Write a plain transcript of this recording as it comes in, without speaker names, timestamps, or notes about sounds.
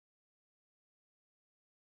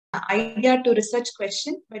idea to research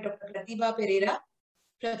question by Dr. Pratibha Pereira,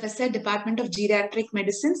 Professor, Department of Geriatric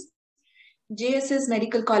Medicines, JSS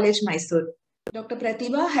Medical College, Mysore. Dr.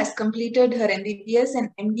 Pratibha has completed her MBBS and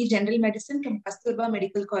MD General Medicine from Kasturba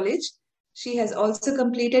Medical College. She has also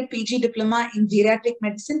completed PG Diploma in Geriatric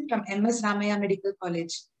Medicine from MS Ramaya Medical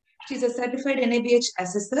College. She is a certified NABH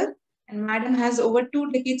assessor, and Madam has over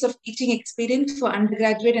 2 decades of teaching experience for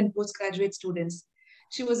undergraduate and postgraduate students.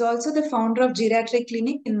 She was also the founder of Geriatric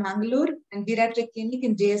Clinic in Mangalore and Geriatric Clinic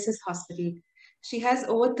in JSS Hospital. She has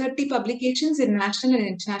over 30 publications in national and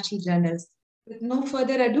international journals. With no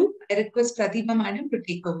further ado, I request Pratibha Madam to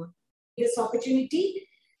take over this opportunity.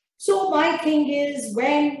 So my thing is,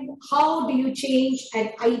 how do you change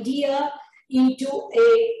an idea into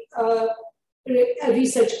a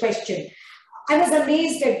research question? I was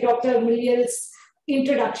amazed at Dr. Mulyal's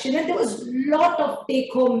introduction, and there was a lot of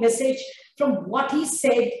take-home message from what he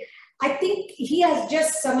said. I think he has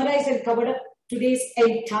just summarized and covered up today's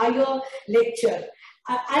entire lecture.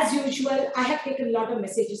 As usual, I have taken a lot of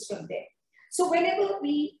messages from there. So whenever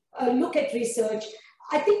we look at research,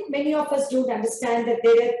 I think many of us don't understand that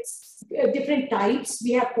there are different types.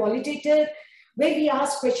 We have qualitative, where we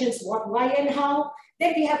ask questions what, why, and how.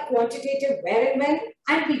 Then we have quantitative, where and when,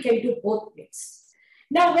 and we can do both ways.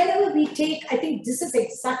 Now, whenever we take, I think this is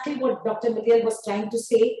exactly what Dr. Mulyal was trying to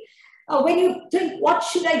say. When you think, what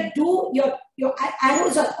should I do? Your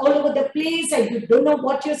arrows are all over the place and you don't know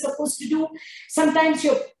what you're supposed to do. Sometimes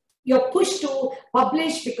you're pushed to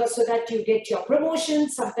publish because so that you get your promotion.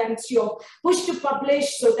 Sometimes you're pushed to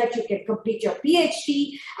publish so that you can complete your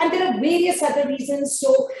PhD. And there are various other reasons.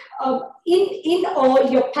 So in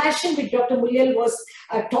all, your passion, which Dr. Mulyal was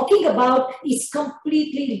talking about, is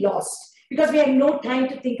completely lost because we have no time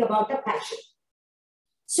to think about a passion.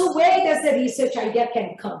 So where does the research idea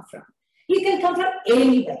can come from? It can come from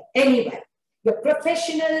anywhere. Your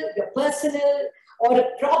professional, your personal, or a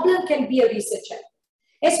problem can be a research idea.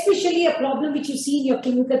 Especially a problem which you see in your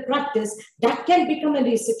clinical practice, that can become a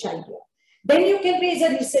research idea. Then you can raise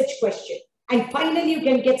a research question, and finally you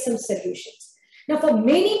can get some solutions. Now, for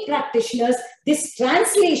many practitioners, this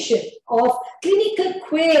translation of clinical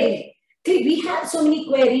query, we have so many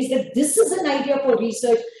queries that this is an idea for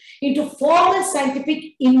research, into formal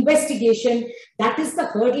scientific investigation. That is the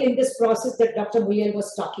hurdle in this process that Dr. Mulyal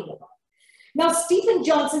was talking about. Now, Stephen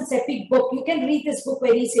Johnson's epic book, you can read this book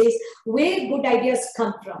where he says where good ideas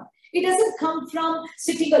come from. It doesn't come from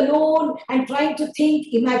sitting alone and trying to think,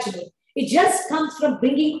 imagining. It just comes from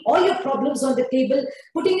bringing all your problems on the table,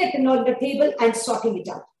 putting it on the table and sorting it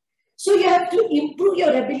out. So you have to improve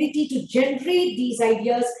your ability to generate these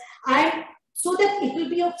ideas and so that it will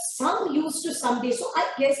be of some use to someday. So I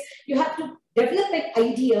guess you have to develop an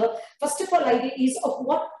idea. First of all, idea is of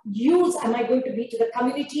what use am I going to be to the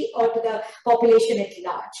community or to the population at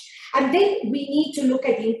large. And then we need to look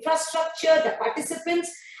at the infrastructure, the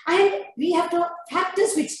participants, and we have to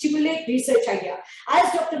factors which stimulate research idea.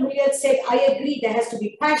 As Dr. Mulyal said, I agree, there has to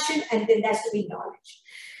be passion and then there has to be knowledge.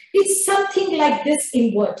 It's something like this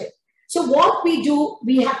inverted. So what we do,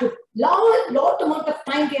 we have to, lot amount of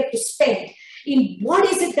time we have to spend in what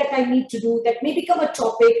is it that I need to do that may become a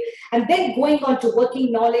topic, and then going on to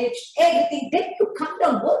working knowledge, everything, then you come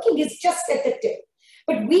down, working is just at the tip.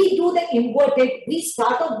 But we do the inverted, we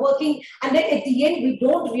start off working, and then at the end, we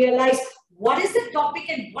don't realize what is the topic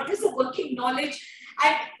and what is the working knowledge.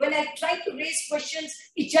 And when I try to raise questions,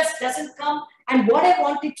 it just doesn't come. And what I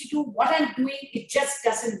wanted to do, what I'm doing, it just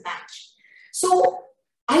doesn't match. So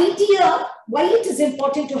idea, why it is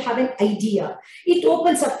important to have an idea? It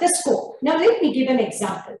opens up the scope. Now, let me give an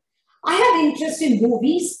example. I have interest in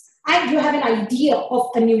movies and you have an idea of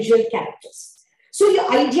unusual characters. So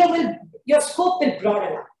your scope will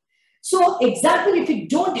broaden up. So example, if you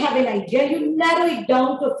don't have an idea, you narrow it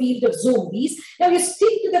down to a field of zombies. Now you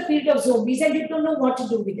stick to the field of zombies and you don't know what to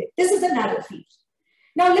do with it. This is a narrow field.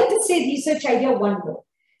 Now let us say research idea one more.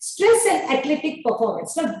 Stress and athletic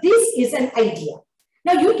performance. Now this is an idea.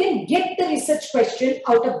 Now you can get the research question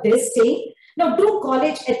out of this saying, now do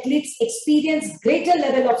college athletes experience greater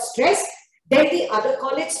level of stress than the other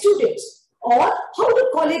college students? Or how do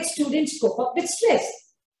college students cope up with stress?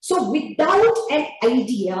 So without an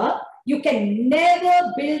idea, you can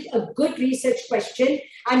never build a good research question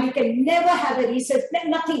and you can never have a research,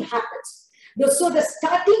 nothing happens. So the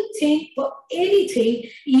starting thing for anything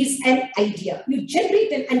is an idea. You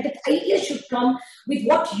generate and that idea should come with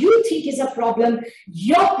what you think is a problem,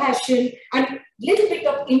 your passion, and little bit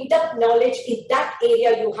of in-depth knowledge in that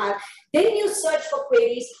area you have. Then you search for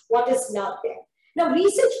queries, what is not there. Now,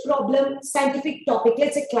 research problem, scientific topic,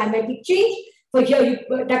 let's say climatic change. For here,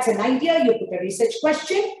 that's an idea, you put a research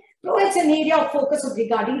question. provides an area of focus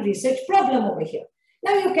regarding research problem over here.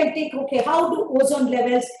 Now you can think, okay, how do ozone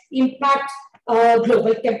levels impact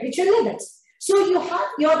global temperature levels? So you have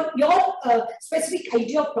your specific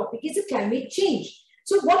idea of topic is a climate change.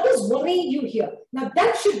 So what is worrying you here? Now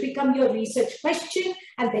that should become your research question,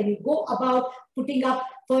 and then you go about putting up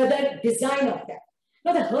further design of that.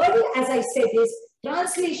 Now the hurdle, as I said, is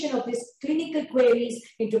translation of these clinical queries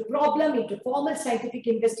into problem, into formal scientific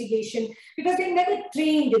investigation, because they're never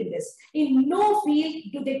trained in this. In no field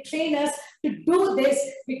do they train us to do this,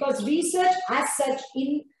 because research as such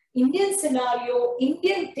in Indian scenario,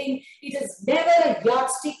 Indian thing, it is never a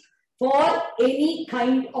yardstick for any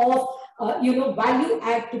kind of value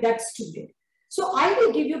add to that student. So I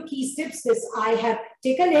will give you key steps. This I have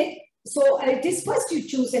taken it. So it is first you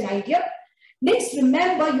choose an idea. Next,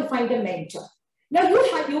 remember you find a mentor. Now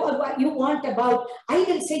you want about, I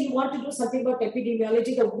will say you want to do something about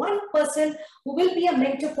epidemiology. The one person who will be a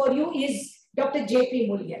mentor for you is Dr. J.P.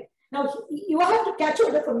 Mulligan. Now you have to catch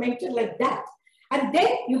hold of a mentor like that. And then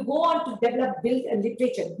you go on to build a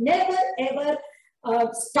literature. Never ever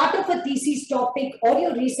start up a thesis topic or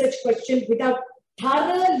your research question without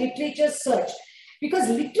thorough literature search. Because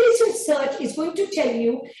literature search is going to tell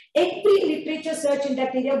you, every literature search in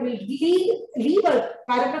that area will leave a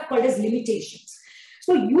paragraph called as limitations.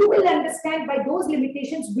 So you will understand by those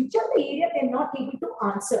limitations, which are the area they're not able to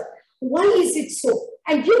answer. Why is it so?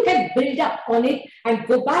 And you can build up on it and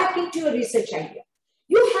go back into your research idea.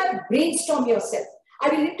 You have brainstorm yourself. I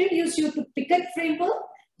will introduce you to Pickett framework.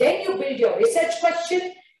 Then you build your research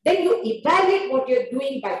question. Then you evaluate what you're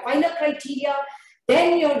doing by final criteria.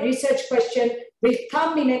 Then your research question will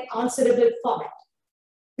come in an answerable format.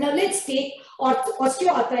 Now let's take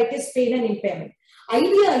osteoarthritis, pain and impairment.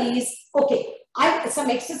 Idea is, okay, some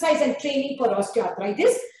exercise and training for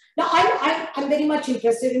osteoarthritis. Now I'm very much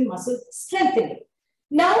interested in muscle strengthening.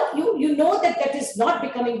 Now you know that is not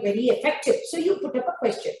becoming very effective. So you put up a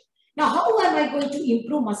question. Now how am I going to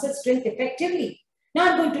improve muscle strength effectively?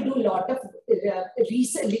 Now I'm going to do a lot of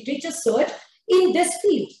research, literature search in this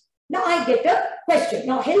field. Now I get a question.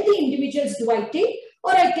 Now healthy individuals do I take,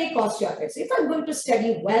 or I take osteoarthritis? If I'm going to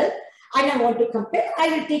study well and I want to compare, I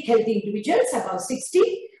will take healthy individuals above 60.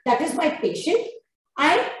 That is my patient.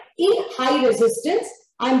 And in high resistance,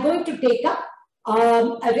 I'm going to take up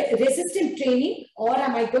a resistant training, or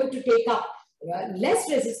am I going to take up less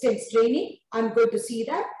resistance training? I'm going to see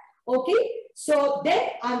that. Okay. So then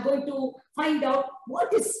I'm going to find out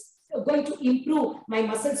what is going to improve my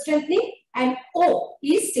muscle strengthening, and O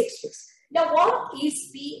is 6 weeks. Now what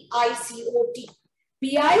is PICOT?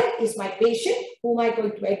 PI is my patient, whom I am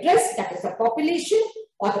going to address, that is the population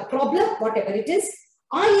or the problem, whatever it is.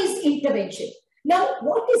 I is intervention. Now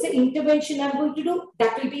what is the intervention I'm going to do?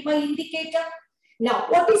 That will be my indicator. Now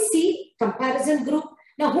what is C? Comparison group.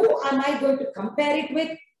 Now who am I going to compare it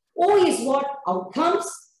with? O is what? Outcomes.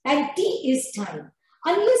 And T is time.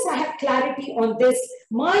 Unless I have clarity on this,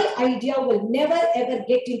 my idea will never ever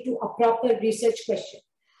get into a proper research question.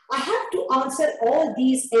 I have to answer all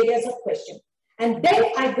these areas of question. And then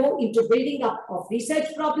I go into building up of research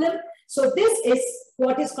problem. So this is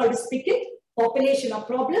what is called as Pickett, population of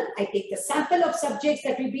problem. I take the sample of subjects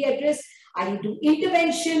that will be addressed. I do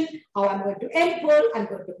intervention, how I'm going to enroll, I'm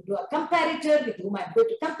going to do a comparator with whom I'm going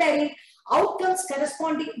to compare it. Outcomes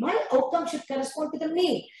corresponding, my outcome should correspond to the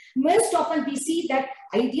name. Most often we see that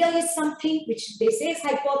idea is something which they say is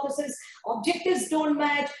hypothesis, objectives don't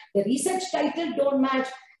match, the research title don't match,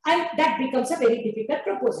 and that becomes a very difficult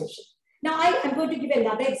proposition. Now I am going to give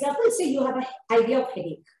another example. Say you have an idea of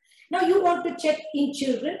headache. Now you want to check in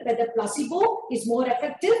children whether placebo is more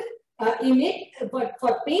effective in it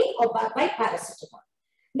for pain or by paracetamol.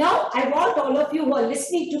 Now I want all of you who are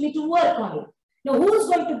listening to me to work on it. Now who is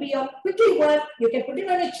going to be your, quickly work, you can put it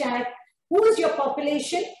on a chat. Who is your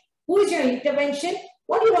population? Who is your intervention?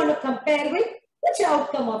 What do you want to compare with? What's your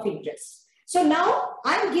outcome of interest? So now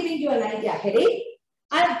I'm giving you an idea, headache.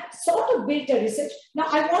 I've sort of built a research. Now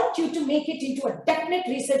I want you to make it into a definite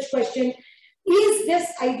research question. Is this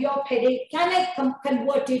idea of headache, can I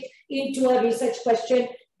convert it into a research question?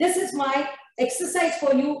 This is my exercise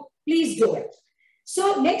for you. Please do it.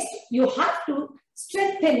 So next, you have to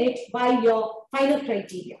strengthen it by your final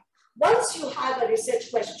criteria. Once you have a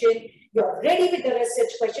research question, you're ready with the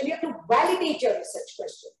research question, you have to validate your research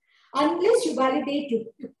question. Unless you validate, you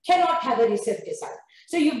cannot have a research design.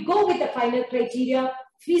 So you go with the final criteria.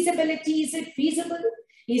 Feasibility, is it feasible?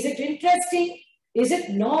 Is it interesting? Is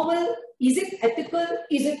it novel? Is it ethical?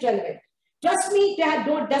 Is it relevant? Trust me,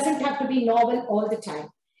 it doesn't have to be novel all the time.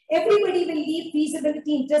 Everybody will leave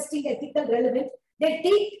feasibility, interesting, ethical, relevant.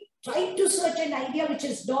 They'll try to search an idea which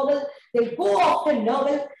is novel. They'll go after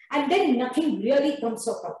novel, and then nothing really comes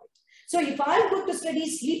out of it. So if I go to study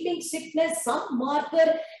sleeping sickness, some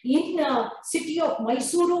marker in city of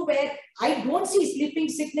Mysuru where I don't see sleeping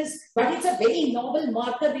sickness, but it's a very novel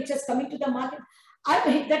marker which has come into the market,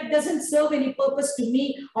 that doesn't serve any purpose to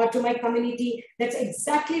me or to my community. That's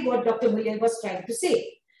exactly what Dr. Mulyan was trying to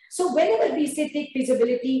say. So whenever we say take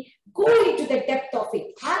feasibility, go into the depth of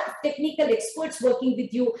it. Have technical experts working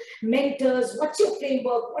with you, mentors, what's your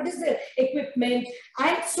framework, what is the equipment?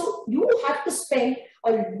 And so you have to spend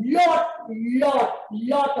a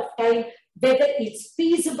lot of time, whether it's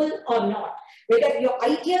feasible or not. Whether your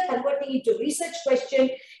idea converting into research question,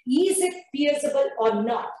 is it feasible or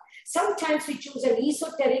not? Sometimes we choose an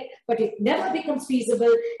esoteric, but it never becomes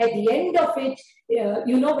feasible. At the end of it,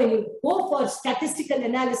 you know, when you go for statistical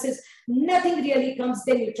analysis, nothing really comes.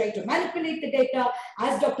 Then you try to manipulate the data.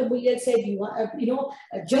 As Dr. Mulyan said,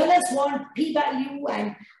 journals want p-value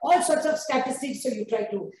and all sorts of statistics. So you try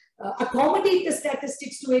to accommodate the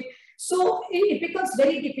statistics to it. So it becomes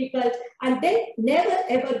very difficult, and then never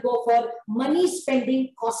ever go for money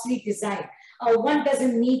spending, costly design. One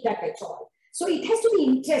doesn't need that at all. So it has to be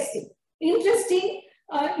interesting. Interesting,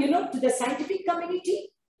 to the scientific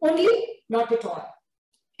community only, not at all.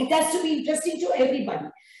 It has to be interesting to everybody.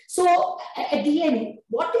 So at the end,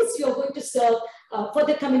 what is you're going to serve for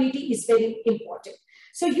the community is very important.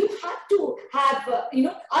 So you have to have,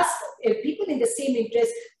 us people in the same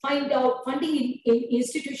interest, find out funding in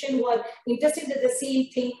institutions who are interested in the same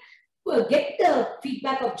thing, get the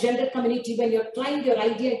feedback of general community when you're trying your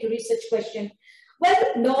idea into research question. Well,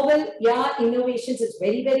 novel, yeah, innovations is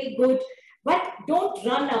very, very good, but don't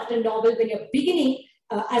run after novel when you're beginning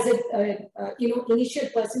as a, initial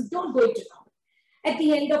person. Don't go into novel. At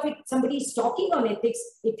the end of it, somebody is talking on ethics,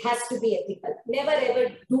 it has to be ethical. Never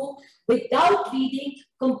ever do without reading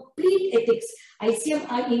complete ethics.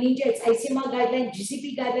 ICM in India, it's ICMR guideline,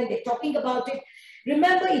 GCP guideline, they're talking about it.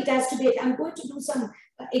 Remember, it has to be, I'm going to do some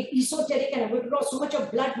esoteric and I'm going to draw so much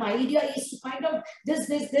of blood. My idea is to find out this.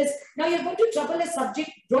 Now you're going to trouble a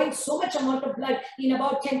subject drawing so much amount of blood in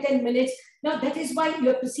about 10 minutes. Now that is why you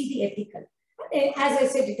have to see the ethical. As I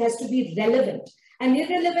said, it has to be relevant. And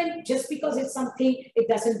irrelevant, just because it's something, it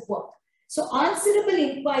doesn't work. So answerable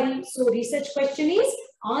inquiry, so research question is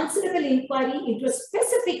answerable inquiry into a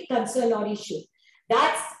specific concern or issue.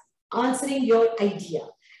 That's answering your idea.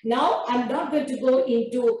 Now, I'm not going to go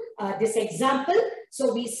into this example.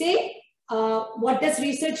 So we say, what does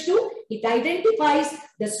research do? It identifies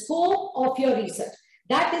the scope of your research.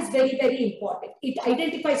 That is very, very important. It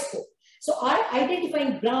identifies scope. So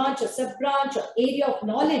identifying branch or sub-branch or area of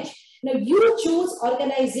knowledge. Now you choose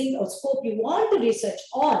organizing or scope you want to research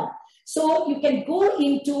on. So you can go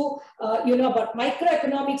into, about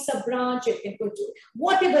microeconomic sub-branch, you can go to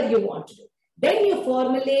whatever you want to do. Then you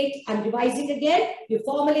formulate, I'm revising again, you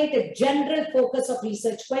formulate a general focus of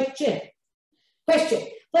research question.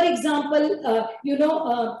 For example,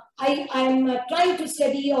 I'm trying to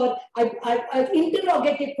study or I've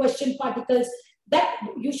interrogative question particles. That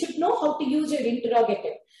you should know how to use your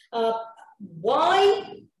interrogative. Why,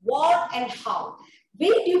 what, and how.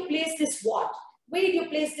 Where do you place this what? Where do you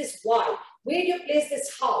place this why? Where do you place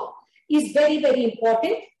this how? Is very, very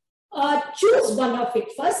important. Choose one of it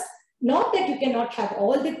first. Not that you cannot have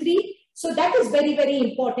all the three. So that is very, very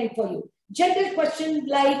important for you. General questions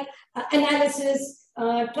like analysis,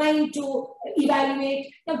 trying to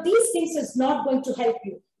evaluate. Now, these things is not going to help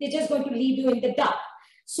you. They're just going to leave you in the dark.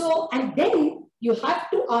 So, and then you have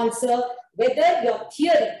to answer whether your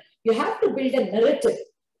theory, you have to build a narrative.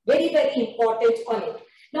 Very, very important on it.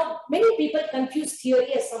 Now, many people confuse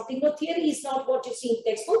theory as something. No, theory is not what you see in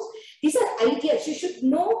textbooks. These are ideas. You should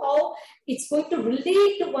know how it's going to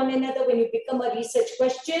relate to one another when you become a research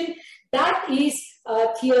question. That is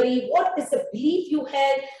theory. What is the belief you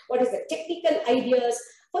had? What is the technical ideas?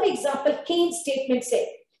 For example, Keynes' statement said,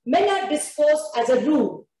 men are disposed as a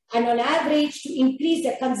rule and on average to increase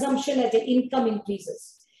their consumption as their income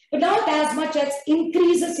increases, but not as much as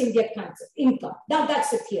increases in their income. Now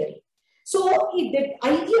that's the theory. So the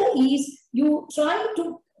idea is you try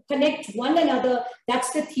to connect one another.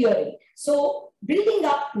 That's the theory. So building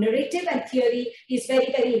up narrative and theory is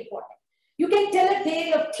very, very important. You can tell a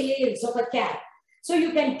tale of tales of a cat. So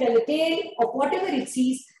you can tell a tale of whatever it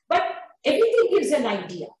sees, but everything gives an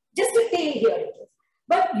idea. Just a tale here it is.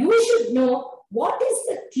 But you should know what is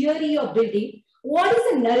the theory of building, what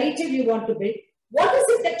is the narrative you want to build, what is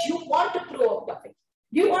it that you want to prove out of it.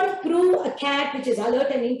 Do you want to prove a cat which is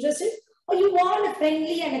alert and interested, or you want a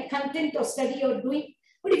friendly and a content or study you're doing?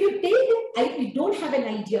 But if you take it, you don't have an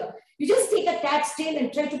idea. You just take a cat's tail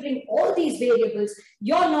and try to bring all these variables,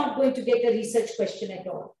 you're not going to get a research question at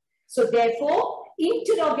all. So therefore,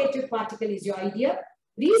 interrogative particle is your idea,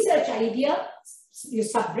 research idea, you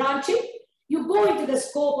sub-branch it, you go into the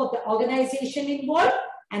scope of the organization involved,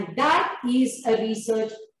 and that is a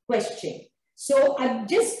research question. So I'm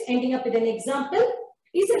just ending up with an example.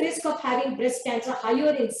 Is the risk of having breast cancer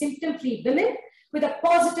higher in symptom-free women with a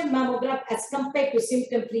positive mammogram as compared to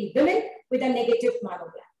symptom-free women with a negative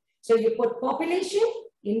mammogram? So you put population,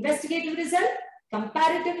 investigative result,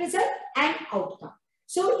 comparative result, and outcome.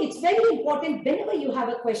 So it's very important whenever you have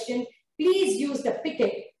a question, please use the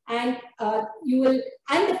picket and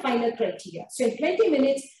the final criteria. So in 20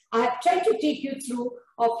 minutes, I have tried to take you through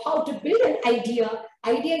of how to build an idea.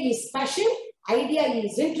 Idea is passion, idea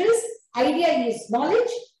is interest, idea is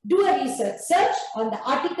knowledge. Do a research search on the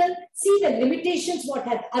article, see the limitations, what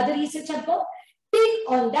has other research have got, take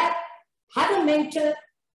on that, have a mentor,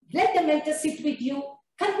 let the mentor sit with you,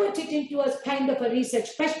 convert it into a kind of a research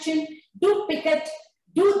question, do picket,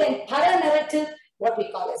 do the thorough narrative, what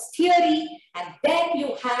we call as theory, and then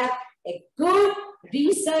you have a good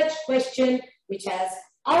research question which has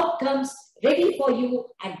outcomes ready for you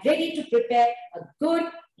and ready to prepare a good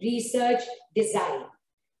research design.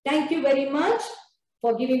 Thank you very much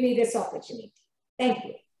for giving me this opportunity. Thank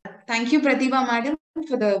you. Thank you, Pratibha Madam,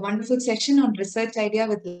 for the wonderful session on research idea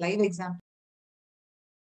with live example.